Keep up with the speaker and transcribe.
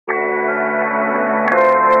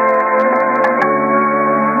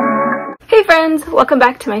friends, welcome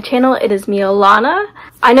back to my channel. It is me, Alana.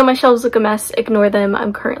 I know my shelves look a mess, ignore them.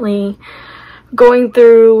 I'm currently going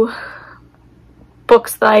through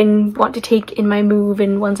books that I want to take in my move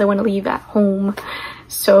and ones I want to leave at home,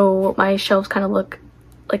 so my shelves kind of look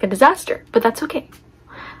like a disaster, but that's okay.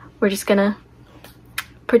 We're just gonna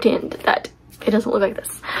pretend that it doesn't look like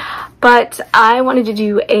this. But I wanted to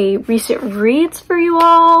do a recent reads for you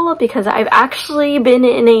all because I've actually been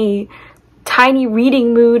in a tiny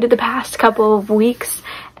reading mood the past couple of weeks,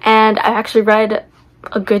 and I actually read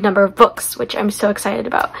a good number of books, which I'm so excited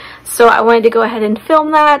about. So I wanted to go ahead and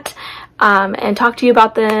film that and talk to you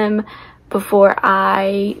about them before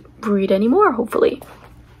I read any more, hopefully.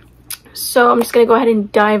 So I'm just gonna go ahead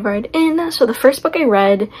and dive right in. So the first book I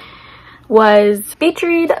read was Beach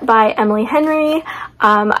Read by Emily Henry.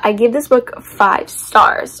 I gave this book 5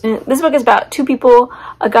 stars. This book is about two people,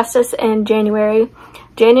 Augustus and January.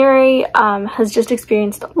 January has just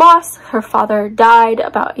experienced loss. Her father died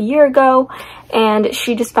about a year ago, and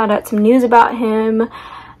she just found out some news about him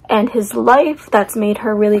and his life that's made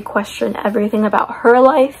her really question everything about her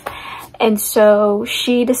life. And so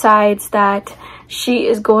she decides that she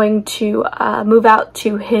is going to move out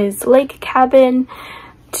to his lake cabin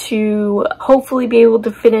to hopefully be able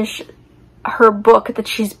to finish her book that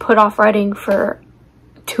she's put off writing for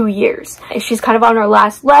 2 years. She's kind of on her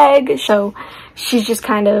last leg, so she's just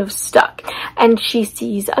kind of stuck. And she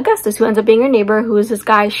sees Augustus, who ends up being her neighbor, who is this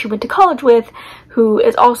guy she went to college with, who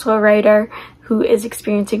is also a writer, who is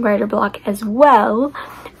experiencing writer block as well.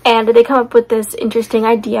 And they come up with this interesting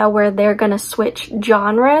idea where they're gonna switch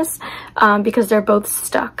genres because they're both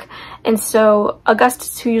stuck. And so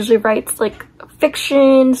Augustus, who usually writes like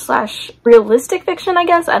fiction / realistic fiction, I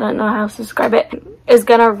guess, I don't know how else to describe it, is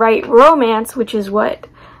gonna write romance, which is what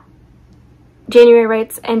January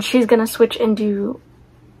writes, and she's gonna switch and do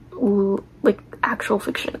like actual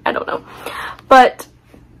fiction. I don't know, but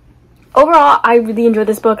overall I really enjoyed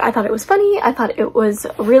this book. I thought it was funny. I thought it was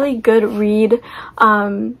a really good read.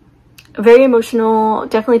 Very emotional,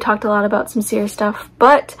 definitely talked a lot about some serious stuff,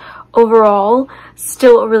 but overall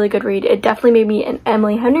still a really good read. It definitely made me an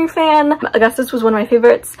Emily Henry fan. Augustus was one of my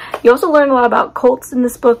favorites. You also learn a lot about cults in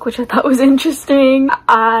this book, which I thought was interesting.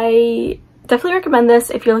 I definitely recommend this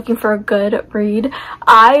if you're looking for a good read.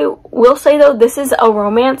 I will say though, this is a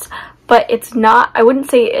romance, but it's not, I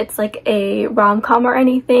wouldn't say it's like a rom-com or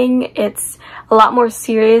anything. It's a lot more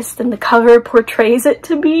serious than the cover portrays it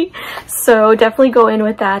to be. So definitely go in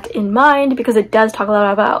with that in mind because it does talk a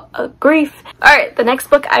lot about grief. Alright, the next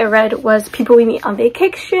book I read was People We Meet on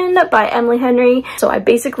Vacation by Emily Henry. So I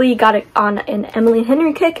basically got it on an Emily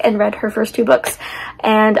Henry kick and read her first 2 books.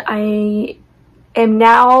 And I am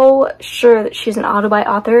now sure that she's an auto-buy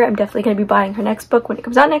author. I'm definitely going to be buying her next book when it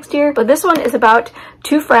comes out next year. But this one is about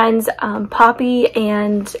 2 friends, Poppy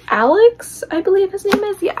and Alex, I believe his name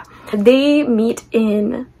is. Yeah. They meet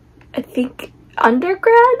in, I think,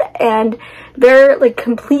 undergrad, and they're like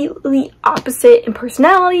completely opposite in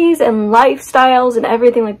personalities and lifestyles and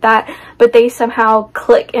everything like that, but they somehow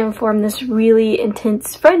click and form this really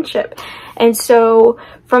intense friendship. And so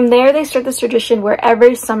from there they start this tradition where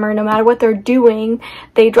every summer, no matter what they're doing,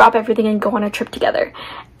 they drop everything and go on a trip together.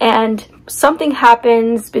 And something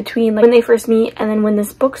happens between like when they first meet and then when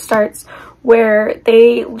this book starts where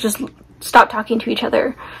they just stop talking to each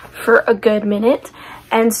other for a good minute.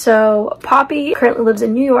 And so Poppy currently lives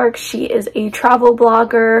in New York. She is a travel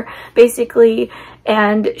blogger, basically,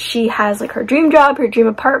 and she has like her dream job, her dream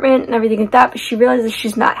apartment and everything like that, but she realizes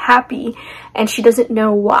she's not happy and she doesn't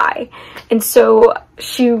know why. And so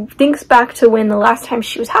she thinks back to when the last time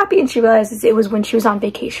she was happy, and she realizes it was when she was on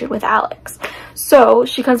vacation with Alex. So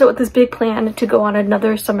she comes up with this big plan to go on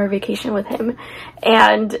another summer vacation with him,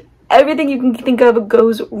 and everything you can think of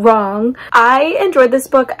goes wrong. I enjoyed this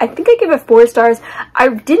book. I think I gave it 4 stars. I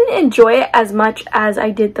didn't enjoy it as much as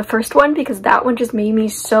I did the first one because that one just made me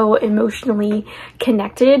so emotionally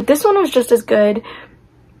connected. This one was just as good.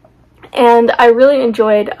 And I really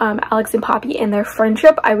enjoyed Alex and Poppy and their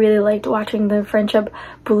friendship. I really liked watching the friendship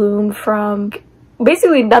bloom from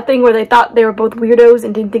basically nothing where they thought they were both weirdos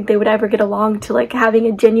and didn't think they would ever get along to like having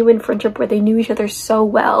a genuine friendship where they knew each other so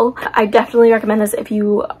well. I definitely recommend this if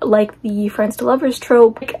you like the friends to lovers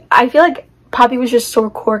trope. Like, I feel like Poppy was just so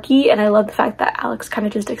quirky, and I love the fact that Alex kind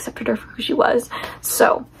of just accepted her for who she was.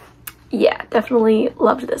 So yeah, definitely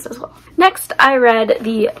loved this as well. Next, I read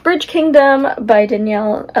The Bridge Kingdom by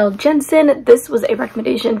Danielle L. Jensen. This was a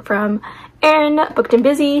recommendation from Erin, Booked and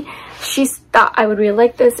Busy. She thought I would really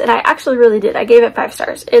like this, and I actually really did. I gave it 5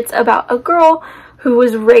 stars. It's about a girl who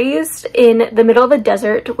was raised in the middle of a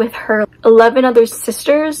desert with her 11 other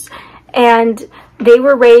sisters, and they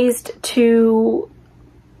were raised to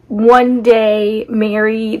one day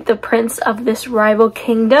marry the prince of this rival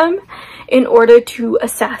kingdom in order to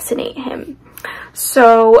assassinate him.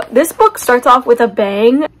 So this book starts off with a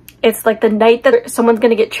bang. It's like the night that someone's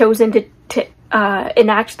gonna get chosen to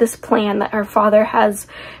enact this plan that her father has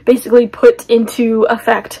basically put into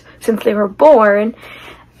effect since they were born.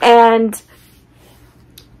 And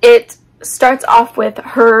it starts off with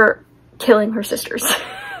her killing her sisters.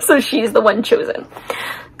 So she's the one chosen.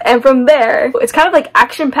 And from there, it's kind of like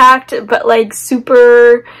action-packed, but like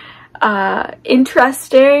super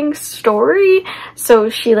interesting story. So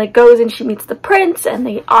she like goes and she meets the prince, and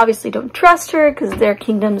they obviously don't trust her because their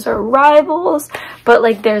kingdoms are rivals, but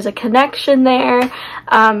like there's a connection there.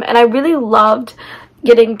 And I really loved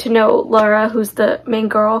getting to know Laura, who's the main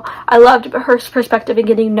girl. I loved her perspective and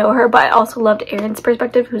getting to know her, but I also loved Aaron's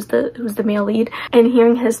perspective, who's the male lead, and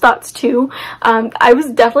hearing his thoughts too. I was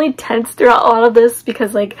definitely tense throughout a lot of this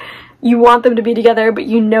because like you want them to be together, but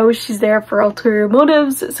you know she's there for ulterior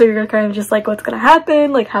motives, so you're kind of just like, what's gonna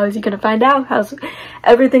happen? Like, how is he gonna find out? How's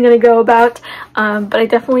everything gonna go about? But I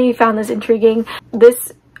definitely found this intriguing.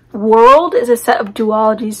 This world is a set of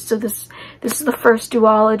duologies, so this is the first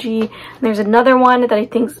duology, and there's another one that I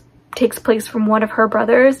think takes place from one of her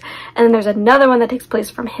brothers, and then there's another one that takes place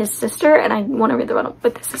from his sister, and I want to read the one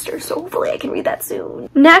with his sister, so hopefully I can read that soon.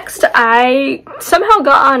 Next, I somehow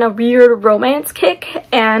got on a weird romance kick,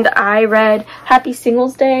 and I read Happy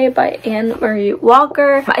Singles Day by Anne Marie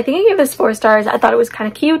Walker. I think I gave this 4 stars. I thought it was kind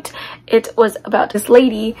of cute. It was about this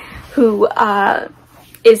lady who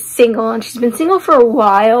is single, and she's been single for a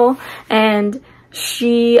while, and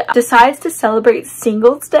she decides to celebrate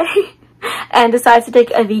Singles Day and decides to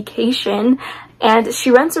take a vacation, and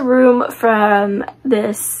she rents a room from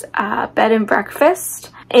this bed and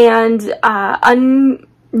breakfast, and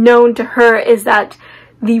unknown to her is that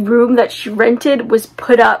the room that she rented was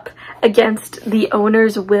put up against the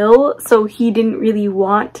owner's will, so he didn't really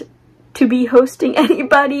want to be hosting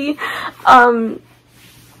anybody.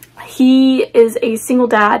 He is a single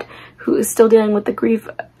dad who is still dealing with the grief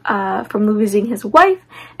from losing his wife,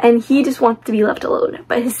 and he just wants to be left alone.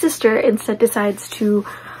 But his sister instead decides to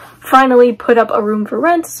finally put up a room for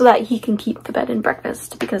rent so that he can keep the bed and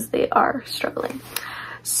breakfast because they are struggling.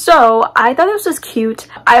 So I thought this was cute.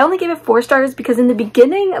 I only gave it 4 stars because in the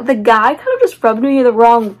beginning, the guy kind of just rubbed me the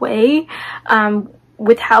wrong way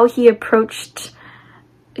with how he approached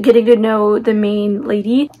getting to know the main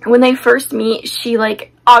lady. When they first meet, she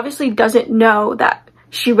like obviously doesn't know that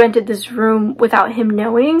she rented this room without him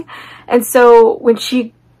knowing, and so when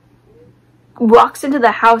she walks into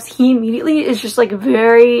the house, he immediately is just like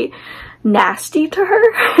very nasty to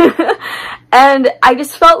her. And I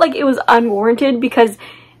just felt like it was unwarranted, because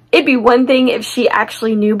it'd be one thing if she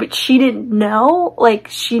actually knew, but she didn't know. Like,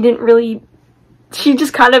 she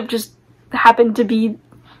just kind of just happened to be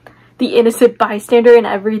the innocent bystander in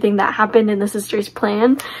everything that happened in the sister's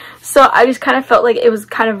plan. So I just kind of felt like it was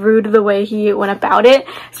kind of rude the way he went about it,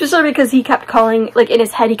 especially because he kept calling, like in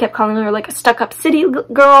his head, he kept calling her like a stuck-up city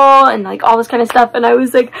girl and like all this kind of stuff. And I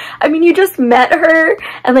was like, I mean, you just met her,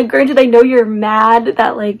 and like granted, I know you're mad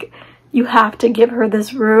that like you have to give her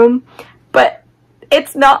this room, but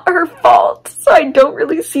it's not her fault. So I don't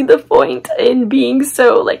really see the point in being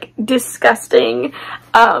so like disgusting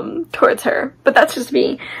towards her, but that's just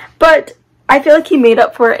me. But I feel like he made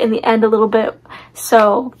up for it in the end a little bit,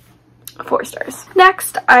 so 4 stars.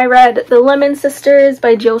 Next, I read The Lemon Sisters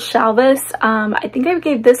by Jill Shalvis. I think I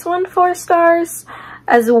gave this one 4 stars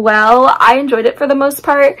as well. I enjoyed it for the most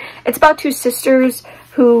part. It's about 2 sisters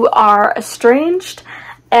who are estranged,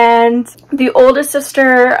 and the oldest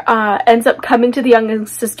sister ends up coming to the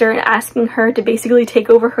youngest sister and asking her to basically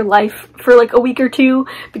take over her life for like a week or 2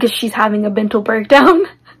 because she's having a mental breakdown.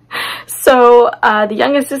 So the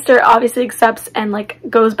youngest sister obviously accepts and like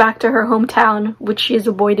goes back to her hometown, which she has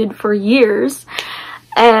avoided for years.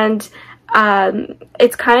 And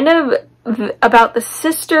it's kind of about the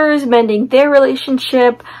sisters mending their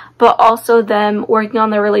relationship, but also them working on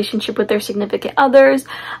their relationship with their significant others.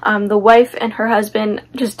 The wife and her husband,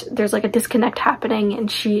 just there's like a disconnect happening,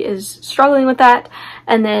 and she is struggling with that.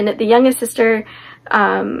 And then the youngest sister,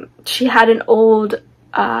 she had an old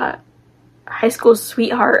high school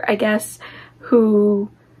sweetheart, I guess,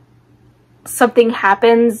 who something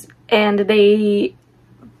happens and they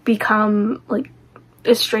become like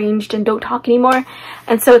estranged and don't talk anymore.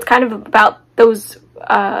 And so it's kind of about those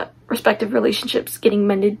respective relationships getting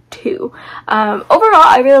mended too. Overall,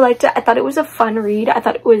 I really liked it. I thought it was a fun read. I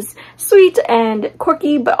thought it was sweet and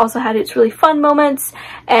quirky, but also had its really fun moments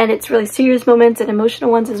and its really serious moments and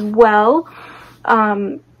emotional ones as well.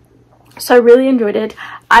 So I really enjoyed it.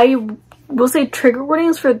 I will say trigger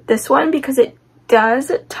warnings for this one because it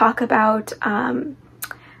does talk about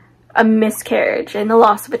a miscarriage and the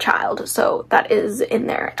loss of a child, so that is in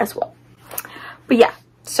there as well. But yeah,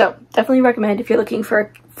 so definitely recommend if you're looking for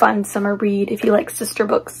a fun summer read, if you like sister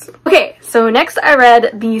books. Okay, so next I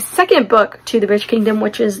read the second book to the Rich Kingdom,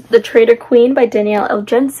 which is The Traitor Queen by Danielle L.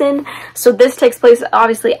 Jensen. So this takes place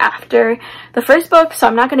obviously after the first book, so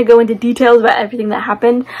I'm not going to go into details about everything that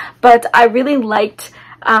happened, but I really liked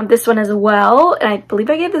this one as well, and I believe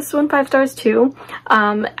I gave this one 5 stars too.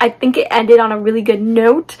 I think it ended on a really good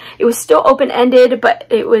note. It was still open-ended, but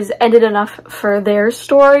it was ended enough for their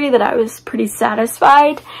story that I was pretty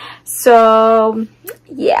satisfied. So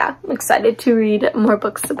yeah, I'm excited to read more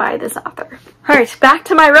books by this author. Alright, back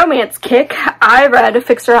to my romance kick. I read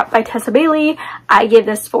Fixer Up by Tessa Bailey. I gave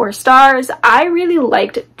this 4 stars. I really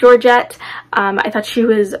liked Georgette. I thought she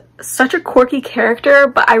was such a quirky character,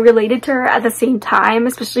 but I related to her at the same time,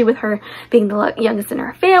 especially with her being the youngest in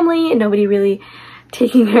her family and nobody really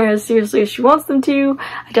taking her as seriously as she wants them to.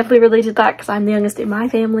 I definitely related to that because I'm the youngest in my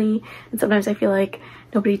family, and sometimes I feel like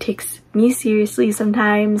nobody takes me seriously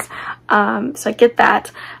sometimes, so I get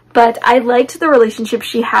that. But I liked the relationship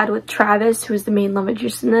she had with Travis, who was the main love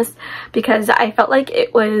interest in this, because I felt like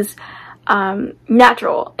it was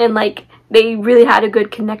natural, and like they really had a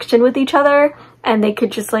good connection with each other, and they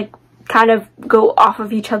could just like kind of go off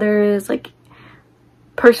of each other's like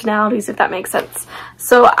personalities, if that makes sense.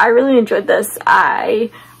 So I really enjoyed this.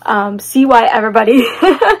 I see why everybody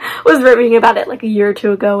was raving about it like a year or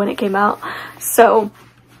 2 ago when it came out. So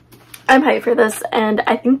I'm hyped for this, and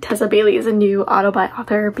I think Tessa Bailey is a new auto-buy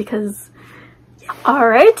author because yeah.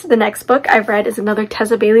 Alright, the next book I've read is another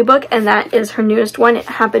Tessa Bailey book, and that is her newest one, It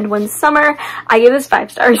Happened One Summer. I gave this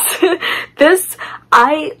 5 stars.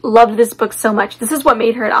 I loved this book so much. This is what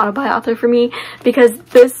made her an auto-buy author for me, because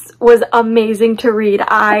this was amazing to read.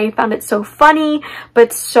 I found it so funny,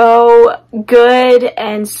 but so good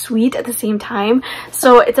and sweet at the same time.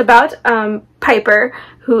 So it's about Piper,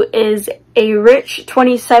 who is a rich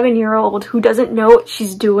 27-year-old who doesn't know what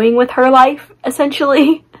she's doing with her life,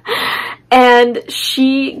 essentially. And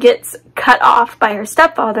she gets cut off by her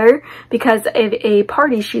stepfather because of a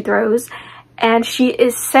party she throws, and she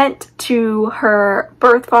is sent to her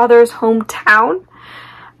birth father's hometown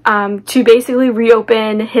to basically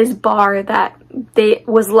reopen his bar that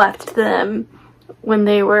was left to them when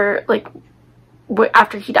they were like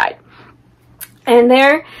after he died. And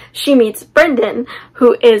there she meets Brendan,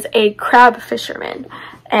 who is a crab fisherman,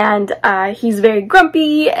 and he's very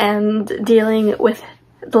grumpy and dealing with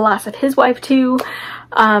the loss of his wife too.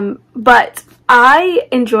 But I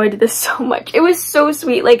enjoyed this so much. It was so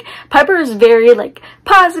sweet. Like, Piper is very like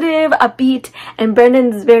positive, upbeat, and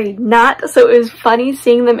Brendan's very not, so it was funny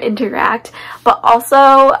seeing them interact, but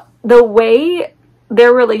also the way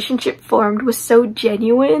their relationship formed was so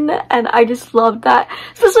genuine, and I just loved that.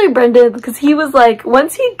 Especially Brendan, because he was like,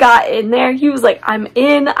 once he got in there, he was like, I'm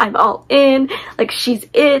in, I'm all in, like, she's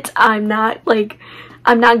it, I'm not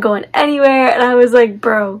going anywhere. And I was like,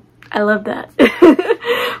 bro, I love that.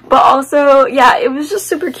 But also, yeah, it was just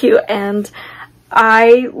super cute, and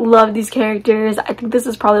I love these characters. I think this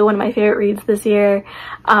is probably one of my favorite reads this year.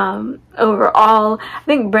 Overall, I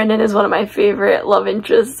think Brendan is one of my favorite love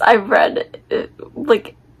interests I've read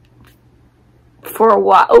like for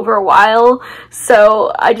over a while.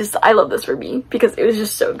 So I love this for me because it was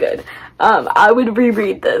just so good. I would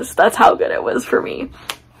reread this. That's how good it was for me.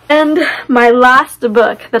 And my last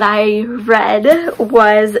book that I read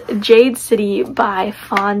was Jade City by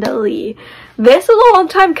Fonda Lee. This was a long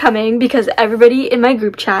time coming because everybody in my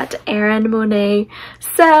group chat, Erin, Monet,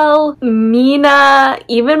 Sel, Mina,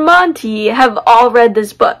 even Monty, have all read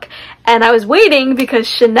this book. And I was waiting because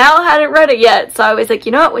Chanel hadn't read it yet. So I was like,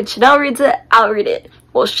 you know what, when Chanel reads it, I'll read it.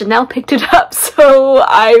 Well, Chanel picked it up, so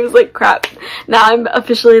I was like, crap. Now I'm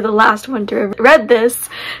officially the last one to have read this,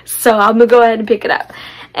 so I'm gonna go ahead and pick it up.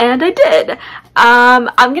 And I did. I'm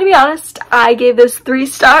gonna be honest, I gave this 3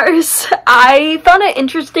 stars. I found it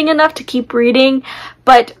interesting enough to keep reading,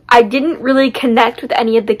 but I didn't really connect with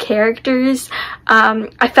any of the characters.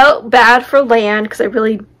 I felt bad for Land because I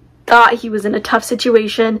really thought he was in a tough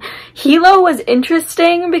situation. Hilo was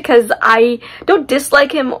interesting because I don't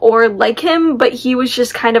dislike him or like him, but he was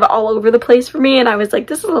just kind of all over the place for me, and I was like,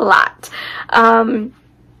 this is a lot.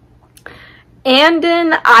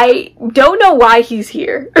 Andon, I don't know why he's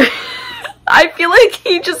here. I feel like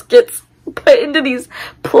he just gets put into these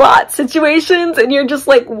plot situations and you're just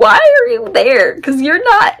like, why are you there? Because you're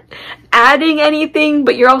not adding anything,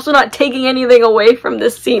 but you're also not taking anything away from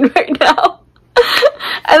this scene right now.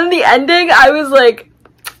 And then the ending, I was like,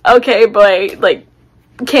 okay, boy, like,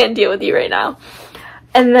 can't deal with you right now.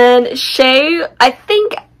 And then Shay, I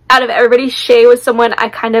think out of everybody, Shay was someone I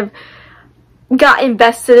kind of got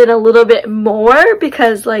invested in a little bit more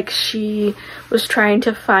because like she was trying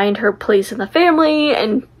to find her place in the family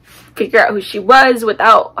and figure out who she was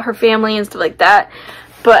without her family and stuff like that.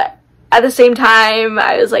 But at the same time,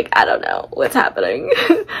 I was like, I don't know what's happening.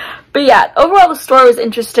 But yeah, overall the story was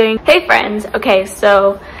interesting. Hey friends, okay,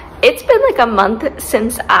 so it's been like a month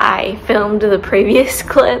since I filmed the previous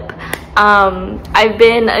clip. I've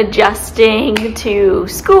been adjusting to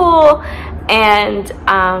school and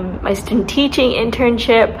my student teaching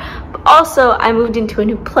internship, but also I moved into a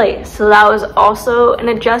new place, so that was also an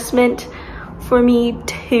adjustment for me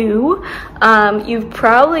too. You've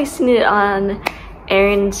probably seen it on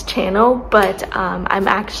Erin's channel, but I'm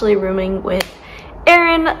actually rooming with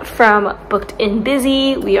Erin from Booked and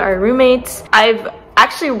Busy. We are roommates. I've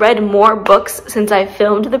actually read more books since I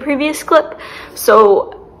filmed the previous clip,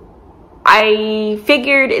 so I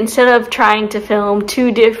figured instead of trying to film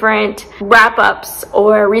 2 different wrap-ups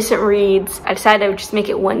or recent reads, I decided I would just make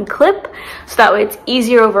it one clip so that way it's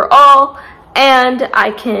easier overall and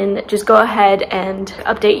I can just go ahead and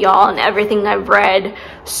update y'all on everything I've read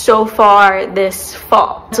so far this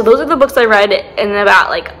fall. So those are the books I read in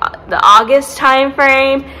about like the August time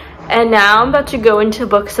frame, and now I'm about to go into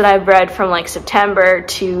books that I've read from like September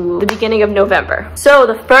to the beginning of November. So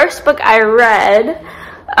the first book I read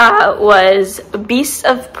was Beasts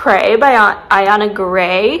of Prey by Ayana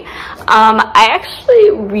Gray. I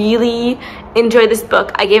actually really enjoyed this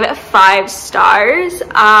book. I gave it 5 stars.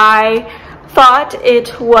 I thought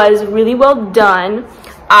it was really well done.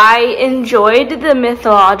 I enjoyed the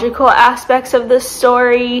mythological aspects of the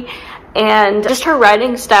story and just her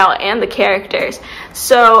writing style and the characters.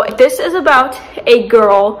 So this is about a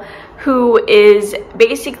girl who is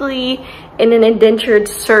basically an indentured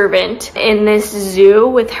servant in this zoo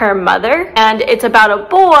with her mother, and it's about a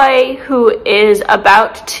boy who is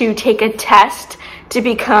about to take a test to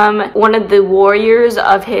become one of the warriors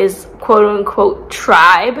of his quote-unquote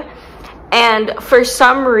tribe. And for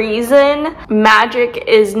some reason, magic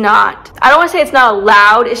is not, I don't want to say it's not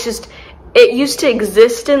allowed, it's just, it used to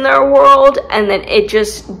exist in their world and then it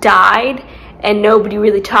just died and nobody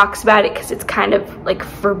really talks about it because it's kind of like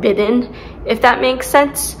forbidden, if that makes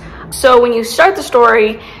sense. So when you start the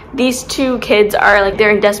story, these 2 kids are like,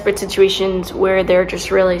 they're in desperate situations where they're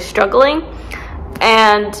just really struggling,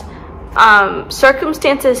 and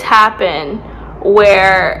circumstances happen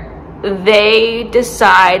where they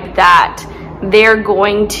decide that they're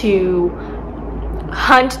going to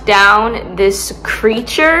hunt down this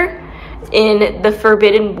creature in the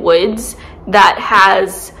Forbidden Woods that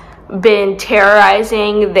has been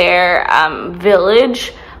terrorizing their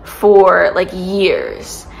village for like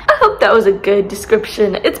years. I hope that was a good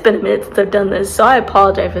description. It's been a minute since I've done this, so I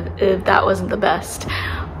apologize if that wasn't the best.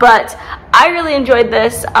 But I really enjoyed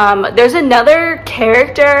this. There's another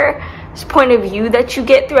character's point of view that you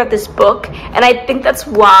get throughout this book, and I think that's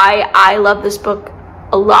why I love this book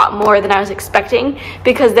a lot more than I was expecting,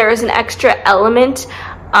 because there is an extra element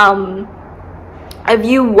of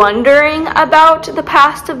you wondering about the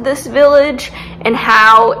past of this village and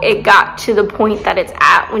how it got to the point that it's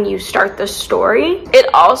at when you start the story.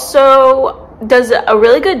 It also does a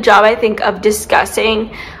really good job, I think, of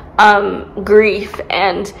discussing grief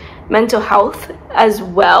and mental health as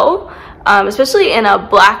well, especially in a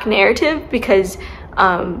Black narrative, because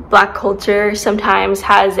Black culture sometimes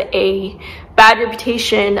has a bad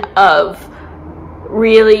reputation of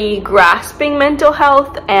really grasping mental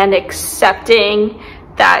health and accepting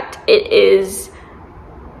that it is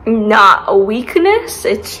not a weakness,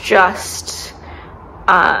 it's just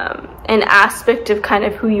an aspect of kind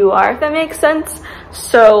of who you are, if that makes sense.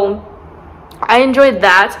 So I enjoyed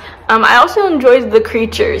that. I also enjoyed the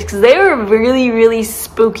creatures because they were really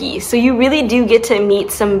spooky, so you really do get to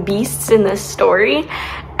meet some beasts in this story,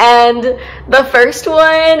 and the first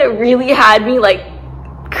one really had me like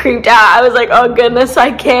creeped out. I was like, oh goodness,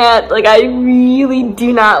 I can't, like, I really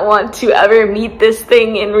do not want to ever meet this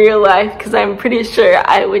thing in real life, because I'm pretty sure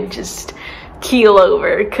I would just keel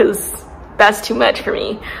over, because that's too much for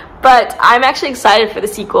me. But I'm actually excited for the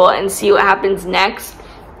sequel and see what happens next,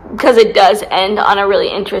 because it does end on a really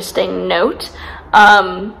interesting note.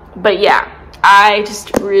 But yeah, I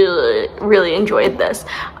just really enjoyed this.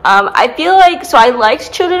 I feel like, so I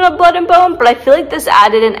liked Children of Blood and Bone, but I feel like this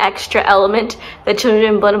added an extra element that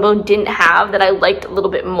Children of Blood and Bone didn't have that I liked a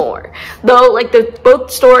little bit more. Though, like,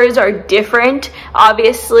 both stories are different,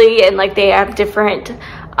 obviously, and like they have different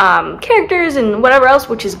characters and whatever else,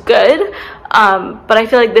 which is good. But I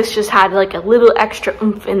feel like this just had like a little extra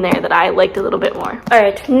oomph in there that I liked a little bit more. All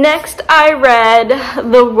right, next I read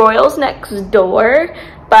The Royals Next Door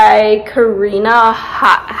by Karina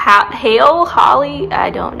Holly, I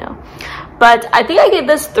don't know. But I think I gave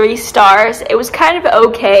this 3 stars. It was kind of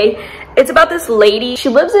okay. It's about this lady. She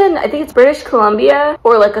lives in, I think it's British Columbia,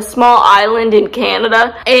 or like a small island in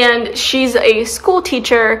Canada. And she's a school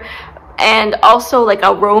teacher and also like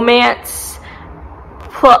a romance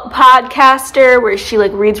podcaster where she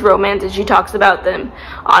like reads romance and she talks about them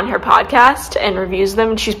on her podcast and reviews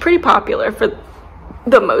them. She's pretty popular for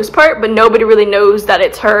the most part, but nobody really knows that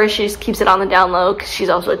it's her. She just keeps it on the down low because she's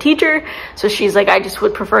also a teacher. So she's like, I just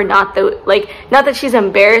would prefer not that she's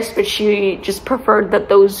embarrassed, but she just preferred that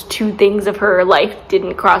those 2 things of her life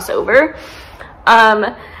didn't cross over.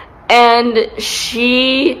 And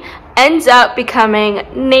she ends up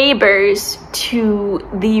becoming neighbors to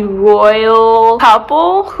the royal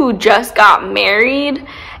couple who just got married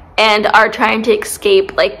and are trying to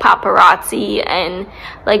escape like paparazzi and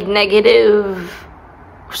like negative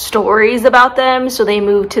stories about them. So they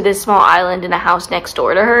move to this small island in a house next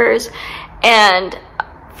door to hers, and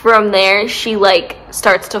from there she like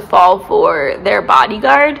starts to fall for their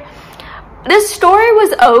bodyguard. This story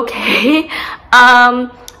was okay.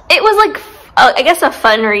 It was like I guess a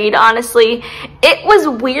fun read, honestly. It was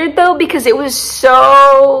weird though because it was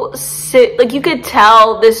so like you could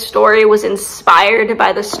tell this story was inspired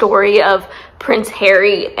by the story of Prince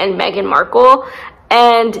Harry and Meghan Markle.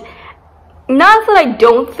 And not that I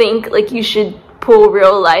don't think like you should pull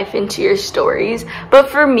real life into your stories, but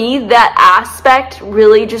for me that aspect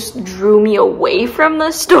really just drew me away from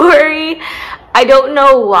the story. I don't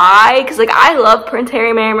know why, because like I love Prince Harry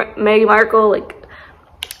and Meghan Markle. Like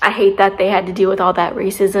I hate that they had to deal with all that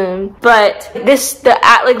racism, but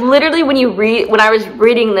literally when I was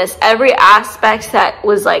reading this, every aspect that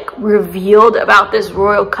was like revealed about this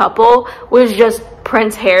royal couple was just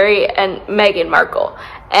Prince Harry and Meghan Markle.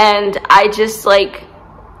 And I just like,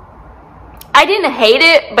 I didn't hate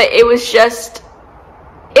it, but it was just,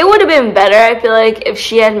 it would have been better, I feel like, if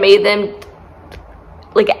she had made them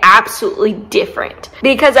like absolutely different,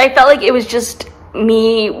 because I felt like it was just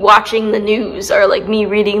me watching the news or like me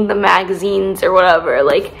reading the magazines or whatever.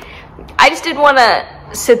 Like I just didn't want to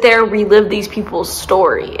sit there and relive these people's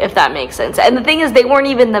story, if that makes sense. And the thing is, they weren't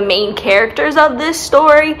even the main characters of this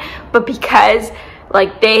story, but because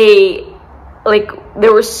like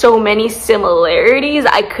there were so many similarities,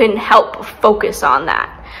 I couldn't help focus on that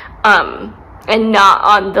and not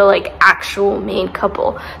on the like actual main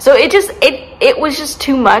couple. So it was just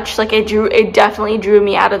too much. Like it definitely drew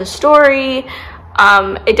me out of the story.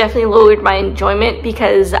 It definitely lowered my enjoyment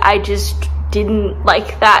because I just didn't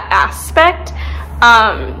like that aspect.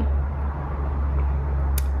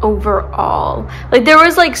 Overall, like there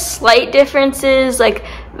was like slight differences, like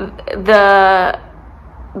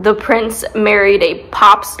the prince married a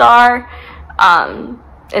pop star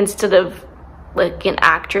instead of like an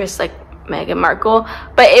actress like Meghan Markle,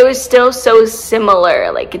 but it was still so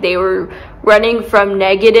similar. Like they were running from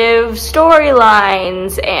negative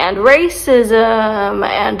storylines and racism,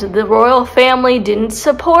 and the royal family didn't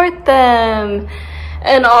support them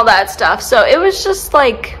and all that stuff. So it was just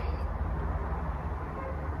like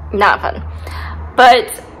not fun.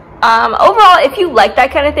 But overall, if you like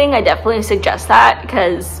that kind of thing, I definitely suggest that,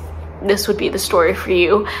 because this would be the story for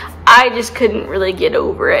you. I just couldn't really get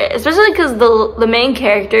over it, especially because the main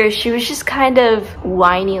character, she was just kind of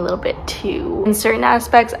whiny a little bit too in certain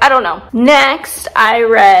aspects. I don't know. Next, I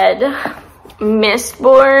read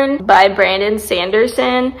Mistborn by Brandon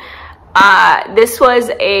Sanderson. This was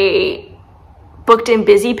a Booked and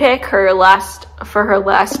Busy pick, her last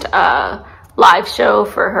live show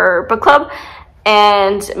for her book club.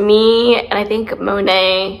 And me, and I think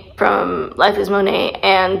Monet from Life is Monet,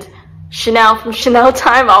 and Chanel from Chanel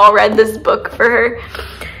Time all read this book for her.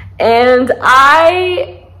 And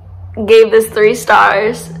I gave this 3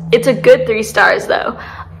 stars. It's a good 3 stars though.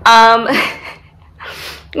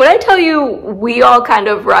 When I tell you we all kind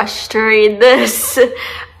of rushed to read this,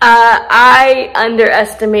 I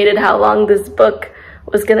underestimated how long this book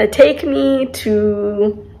was gonna take me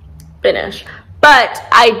to finish. But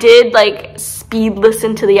I did like speed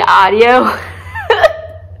listen to the audio.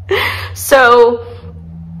 So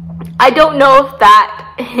I don't know if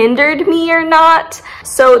that hindered me or not.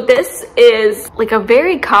 So this is like a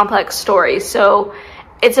very complex story. So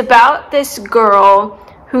it's about this girl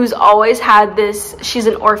who's always had this, she's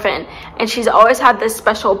an orphan, and she's always had this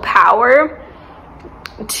special power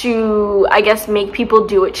to, I guess, make people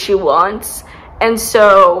do what she wants. And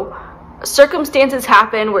so circumstances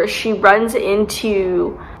happen where she runs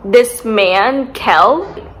into this man, Kel,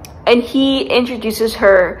 and he introduces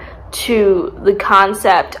her to the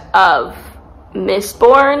concept of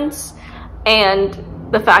Mistborns and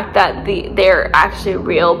the fact that they're actually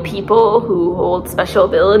real people who hold special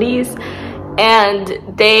abilities,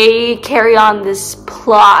 and they carry on this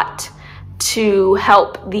plot to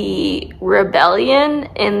help the rebellion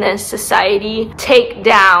in this society take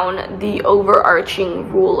down the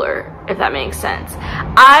overarching ruler, if that makes sense.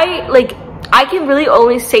 I can really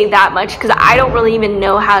only say that much because I don't really even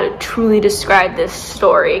know how to truly describe this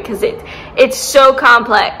story because it's so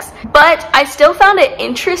complex. But I still found it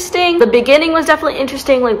interesting. The beginning was definitely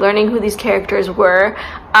interesting, like learning who these characters were.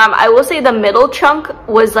 I will say the middle chunk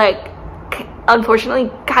was like,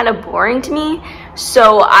 unfortunately, kind of boring to me.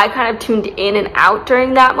 So I kind of tuned in and out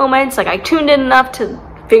during that moment. Like I tuned in enough to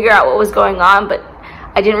figure out what was going on, but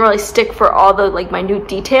I didn't really stick for all the like minute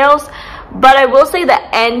details. But I will say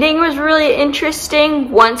the ending was really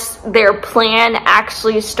interesting. Once their plan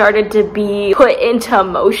actually started to be put into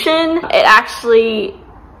motion, it actually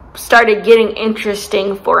started getting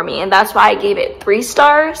interesting for me, and that's why I gave it 3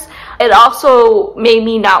 stars. It also made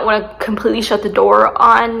me not want to completely shut the door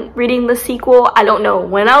on reading the sequel. I don't know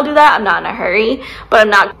when I'll do that. I'm not in a hurry, but I'm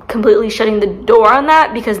not completely shutting the door on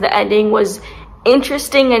that because the ending was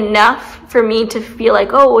interesting enough for me to feel like,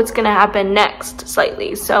 oh, what's gonna happen next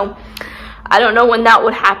slightly. So I don't know when that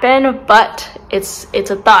would happen, but it's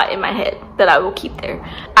a thought in my head that I will keep there.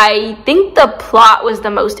 I think the plot was the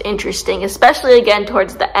most interesting, especially again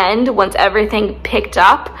towards the end once everything picked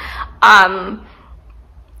up.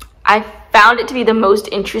 I found it to be the most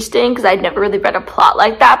interesting because I'd never really read a plot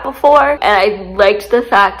like that before, and I liked the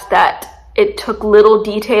fact that it took little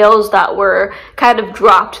details that were kind of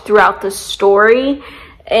dropped throughout the story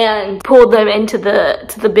and pulled them into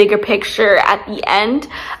the bigger picture at the end.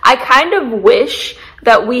 I kind of wish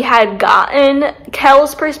that we had gotten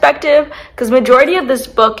Kel's perspective, because majority of this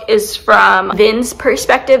book is from Vin's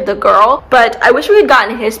perspective, the girl, but I wish we had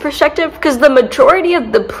gotten his perspective because the majority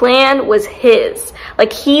of the plan was his.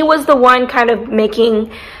 Like he was the one kind of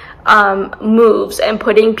making moves and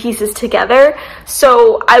putting pieces together.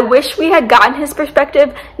 So I wish we had gotten his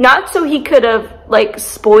perspective, not so he could have like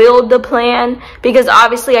spoiled the plan, because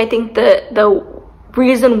obviously I think the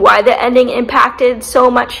reason why the ending impacted so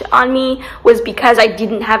much on me was because I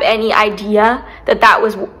didn't have any idea that that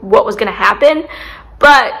was what was going to happen.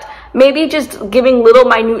 But maybe just giving little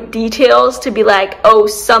minute details to be like, oh,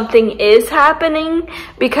 something is happening,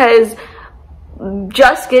 because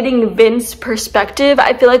just getting Vin's perspective,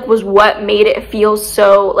 I feel like, was what made it feel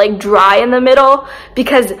so like dry in the middle,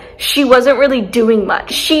 because she wasn't really doing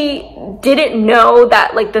much. She didn't know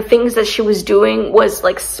that like the things that she was doing was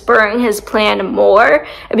like spurring his plan more,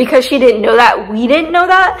 and because she didn't know that, we didn't know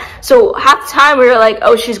that. So half the time we were like,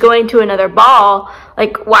 oh, she's going to another ball,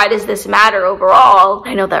 like why does this matter overall?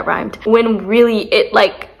 I know that rhymed, when really it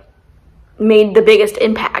like made the biggest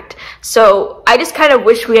impact. So I just kind of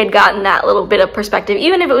wish we had gotten that little bit of perspective,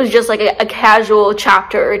 even if it was just like a casual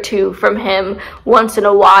chapter or two from him once in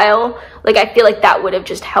a while. Like I feel like that would have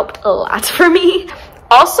just helped a lot for me.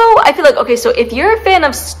 Also, I feel like, okay, so if you're a fan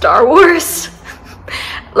of Star Wars,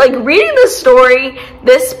 like reading the story,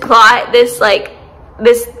 this plot,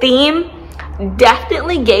 this theme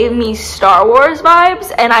definitely gave me Star Wars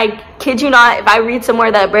vibes. And I kid you not, if I read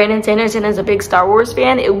somewhere that Brandon Sanderson is a big Star Wars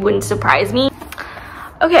fan, it wouldn't surprise me.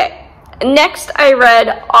 Okay, next I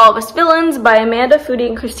read All of Us Villains by Amanda Foody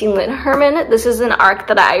and Christine Lynn Herman. This is an arc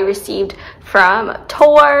that I received from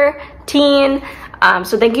Tor Teen.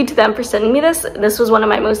 So thank you to them for sending me this. This was one of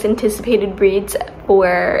my most anticipated reads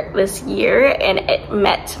for this year, and it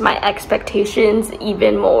met my expectations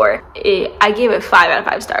even more. I gave it 5 out of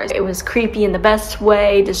 5 stars. It was creepy in the best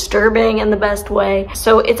way, disturbing in the best way.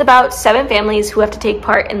 So it's about 7 families who have to take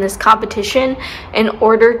part in this competition in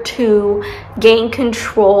order to gain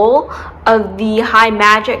control of the high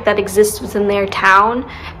magic that exists within their town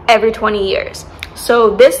every 20 years.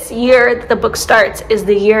 So this year that the book starts is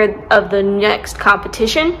the year of the next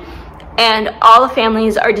competition, and all the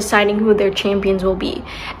families are deciding who their champions will be.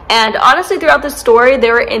 And honestly, throughout the story,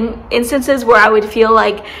 there were instances where I would feel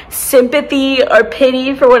like sympathy or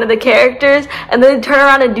pity for one of the characters, and then turn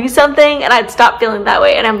around and do something, and I'd stop feeling that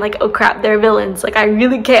way, and I'm like, oh crap, they're villains. Like I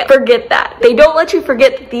really can't forget that. They don't let you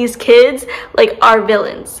forget that these kids like are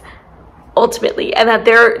villains ultimately, and that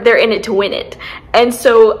they're in it to win it. And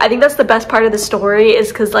so I think that's the best part of the story, is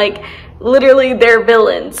because like literally they're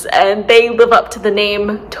villains and they live up to the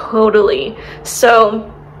name totally.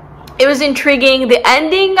 So it was intriguing. The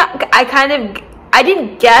ending, I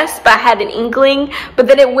didn't guess, but I had an inkling, but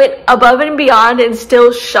then it went above and beyond and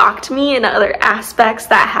still shocked me in other aspects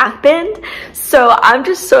that happened. So I'm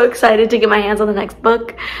just so excited to get my hands on the next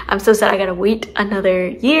book. I'm so sad I gotta wait another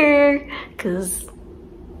year, because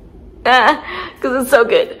because it's so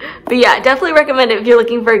good. But yeah, definitely recommend it if you're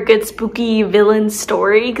looking for a good spooky villain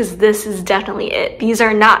story, because this is definitely it. These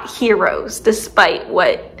are not heroes, despite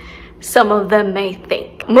what some of them may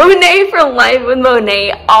think. Monet from Life with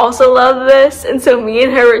Monet also loved this, and so me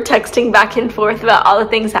and her were texting back and forth about all the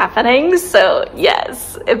things happening. So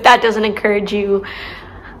yes, if that doesn't encourage you,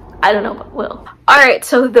 I don't know what will. Alright,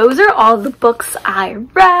 so those are all the books I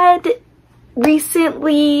read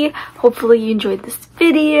recently. Hopefully you enjoyed this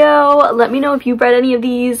video. Let me know if you read any of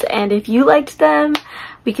these, and if you liked them,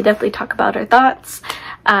 we could definitely talk about our thoughts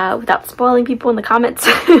without spoiling people in the comments.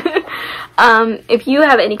 If you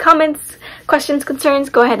have any comments, questions, concerns,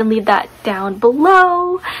 go ahead and leave that down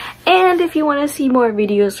below. And if you want to see more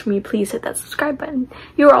videos from me, please hit that subscribe button.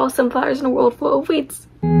 You are all sunflowers in a world full of weeds.